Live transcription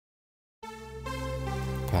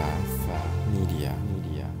Media.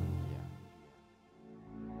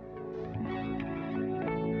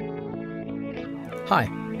 Hi,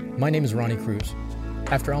 my name is Ronnie Cruz.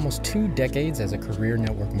 After almost 2 decades as a career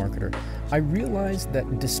network marketer, I realized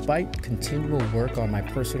that despite continual work on my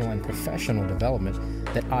personal and professional development,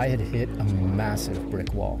 that I had hit a massive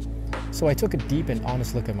brick wall. So I took a deep and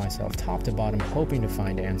honest look at myself, top to bottom, hoping to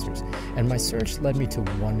find answers, and my search led me to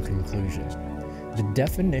one conclusion. The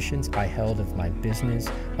definitions I held of my business,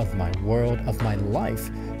 of my world, of my life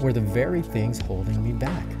were the very things holding me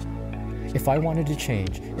back. If I wanted to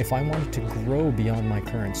change, if I wanted to grow beyond my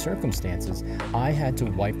current circumstances, I had to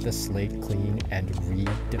wipe the slate clean and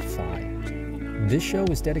redefine. This show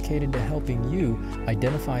is dedicated to helping you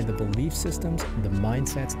identify the belief systems, the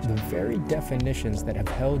mindsets, the very definitions that have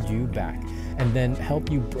held you back, and then help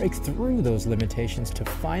you break through those limitations to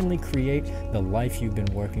finally create the life you've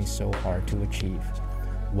been working so hard to achieve.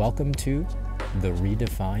 Welcome to the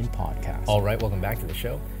Redefine Podcast. All right, welcome back to the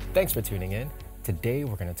show. Thanks for tuning in. Today,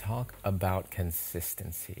 we're going to talk about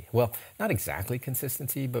consistency. Well, not exactly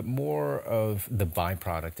consistency, but more of the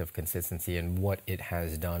byproduct of consistency and what it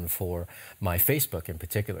has done for my Facebook in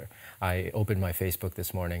particular. I opened my Facebook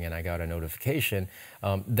this morning and I got a notification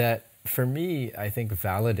that for me, I think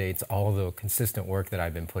validates all the consistent work that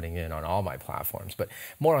I've been putting in on all my platforms. But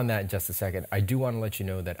more on that in just a second. I do want to let you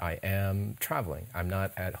know that I am traveling. I'm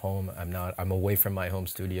not at home. I'm away from my home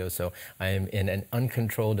studio. So I am in an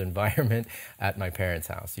uncontrolled environment at my parents'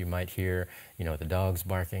 house. You might hear, the dogs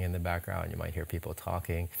barking in the background. You might hear people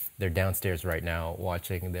talking. They're downstairs right now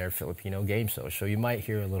watching their Filipino game show. So you might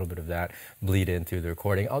hear a little bit of that bleed in through the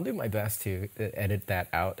recording. I'll do my best to edit that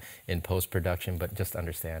out in post-production, but just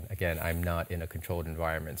understand, again, I'm not in a controlled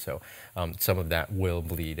environment, so some of that will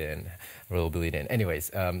bleed in.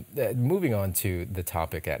 Anyways, moving on to the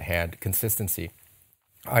topic at hand, consistency.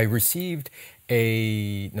 I received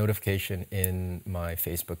a notification in my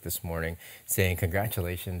Facebook this morning saying,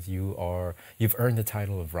 congratulations, you've earned the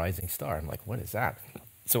title of Rising Star. I'm like, what is that?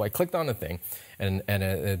 So I clicked on the thing, and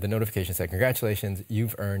the notification said, congratulations,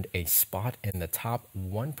 you've earned a spot in the top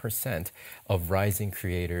 1% of rising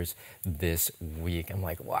creators this week. I'm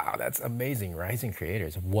like, wow, that's amazing. Rising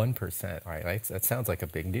creators, 1%, right? That sounds like a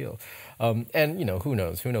big deal. And, who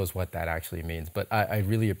knows what that actually means. But I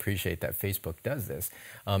really appreciate that Facebook does this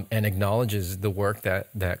and acknowledges the work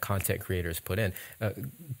that content creators put in.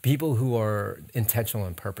 People who are intentional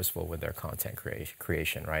and purposeful with their content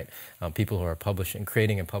creation, right? People who are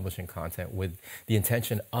creating and publishing content with the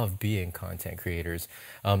intention of being content creators.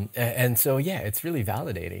 And so, yeah, it's really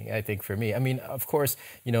validating, I think, for me. I mean, of course,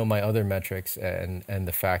 my other metrics and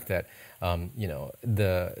the fact that,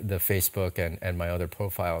 the Facebook and my other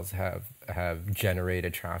profiles have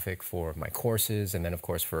generated traffic for my courses. And then, of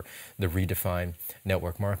course, for the Redefine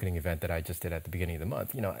network marketing event that I just did at the beginning of the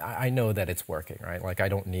month, I know that it's working, right? Like I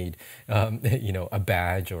don't need, a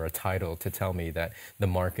badge or a title to tell me that the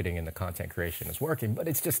marketing and the content creation is working, but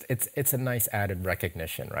it's a nice added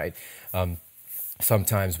recognition, right?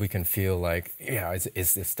 Sometimes we can feel like,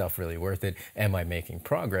 is this stuff really worth it? Am I making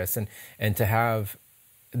progress? And to have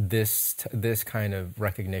this kind of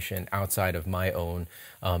recognition outside of my own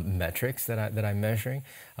metrics that I'm measuring,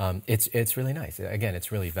 it's really nice. Again,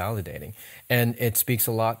 it's really validating, and it speaks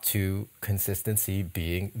a lot to consistency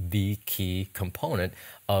being the key component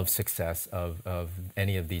of success of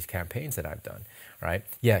any of these campaigns that I've done. Right?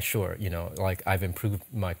 Yeah, sure. Like I've improved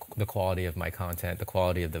the quality of my content, the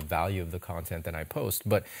quality of the value of the content that I post.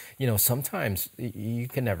 But, sometimes you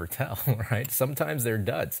can never tell, right? Sometimes they're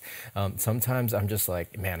duds. Sometimes I'm just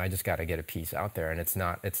like, man, I just got to get a piece out there. And it's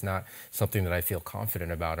not something that I feel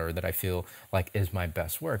confident about or that I feel like is my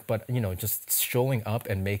best work. But, just showing up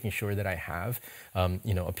and making sure that I have,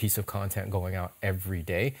 a piece of content going out every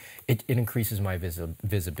day, it increases my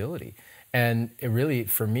visibility. And it really,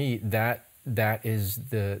 for me, that is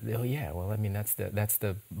that's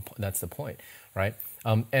the point, right?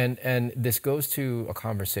 And this goes to a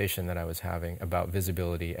conversation that I was having about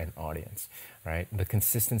visibility and audience, right? The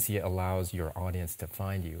consistency allows your audience to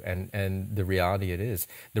find you, and the reality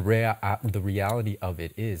the reality of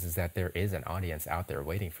it is that there is an audience out there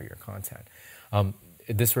waiting for your content.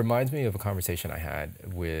 This reminds me of a conversation I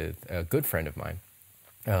had with a good friend of mine.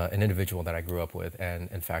 An individual that I grew up with, and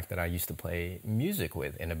in fact that I used to play music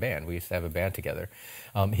with in a band. We used to have a band together.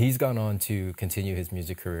 He's gone on to continue his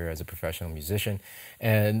music career as a professional musician,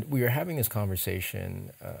 and we were having this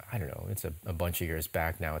conversation. I don't know, it's a bunch of years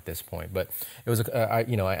back now at this point, but it was. I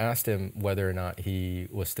asked him whether or not he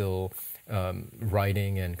was still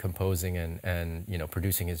writing and composing and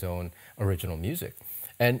producing his own original music.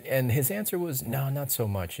 And his answer was, no, not so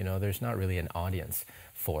much. There's not really an audience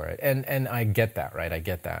for it. And I get that, right? I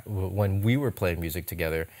get that. When we were playing music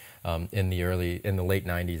together in the late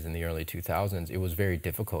 90s and the early 2000s, it was very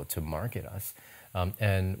difficult to market us.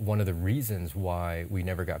 And one of the reasons why we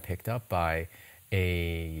never got picked up by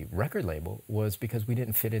a record label was because we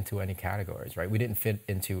didn't fit into any categories, right? We didn't fit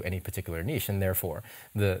into any particular niche, and therefore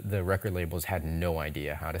the record labels had no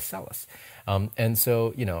idea how to sell us. And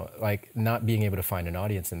so, like not being able to find an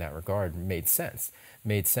audience in that regard made sense.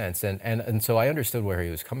 And so I understood where he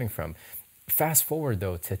was coming from. Fast forward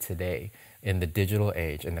though to today, in the digital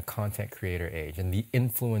age, in the content creator age, in the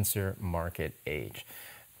influencer market age,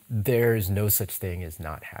 there's no such thing as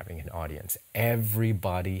not having an audience.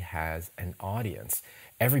 Everybody has an audience.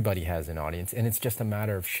 Everybody has an audience, and it's just a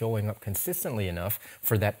matter of showing up consistently enough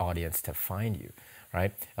for that audience to find you,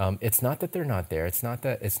 right? It's not that they're not there. It's not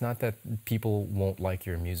that people won't like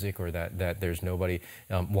your music, or that there's nobody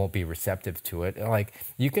won't be receptive to it. Like,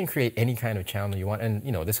 you can create any kind of channel you want, and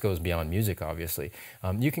this goes beyond music, obviously.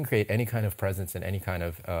 You can create any kind of presence and any kind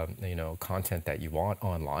of content that you want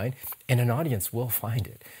online, and an audience will find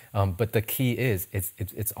it. But the key is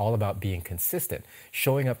it's all about being consistent,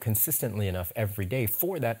 showing up consistently enough every day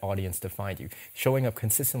for that audience to find you, showing up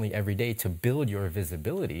consistently every day to build your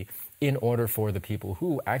visibility in order for the people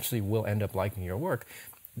who actually will end up liking your work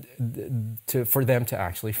for them to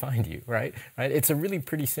actually find you, right? It's a really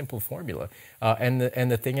pretty simple formula. And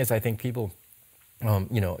the thing is, I think people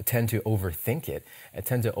tend to overthink it. I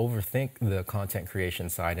tend to overthink the content creation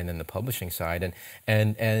side and then the publishing side,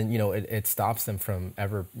 and it stops them from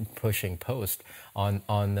ever pushing post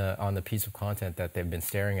on the piece of content that they've been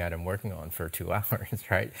staring at and working on for 2 hours,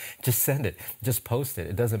 right? Just send it, just post it.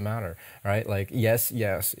 It doesn't matter, right? Like, yes.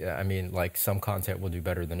 I mean, like, some content will do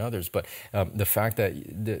better than others, but the fact that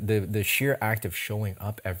the sheer act of showing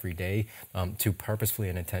up every day to purposefully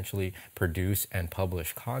and intentionally produce and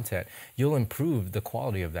publish content, you'll improve the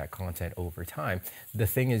quality of that content over time. The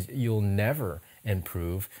thing is, you'll never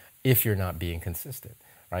improve if you're not being consistent,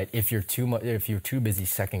 right? If you're too busy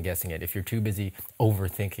second guessing it, if you're too busy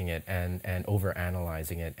overthinking it and over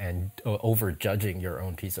analyzing it and over judging your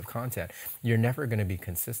own piece of content, you're never going to be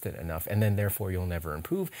consistent enough, and then therefore you'll never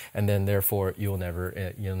improve, and then therefore you'll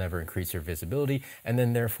never increase your visibility, and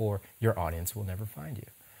then therefore your audience will never find you.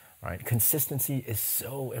 Right? Consistency is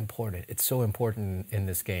so important. It's so important in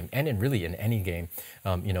this game, and in any game,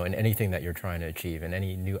 in anything that you're trying to achieve, in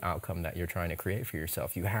any new outcome that you're trying to create for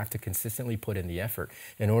yourself. You have to consistently put in the effort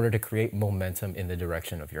in order to create momentum in the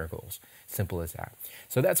direction of your goals. Simple as that.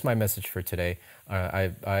 So that's my message for today.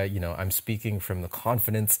 I'm speaking from the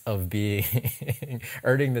confidence of being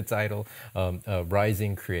earning the title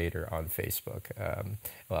rising creator on Facebook.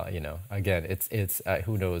 Again, it's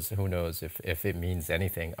who knows if it means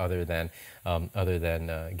anything other than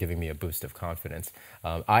giving me a boost of confidence.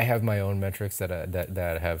 I have my own metrics that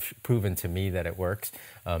have proven to me that it works.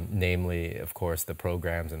 Namely, of course, the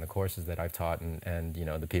programs and the courses that I've taught, and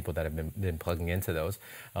the people that have been plugging into those.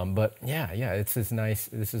 But this is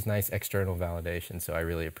nice external validation. So I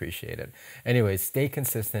really appreciate it. Anyways, stay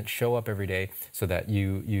consistent, show up every day so that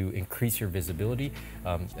you increase your visibility,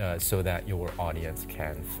 so that your audience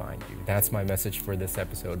can find you. That's my message for this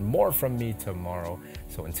episode. More from me tomorrow.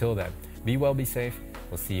 So until then, be well, be safe.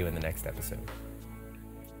 We'll see you in the next episode.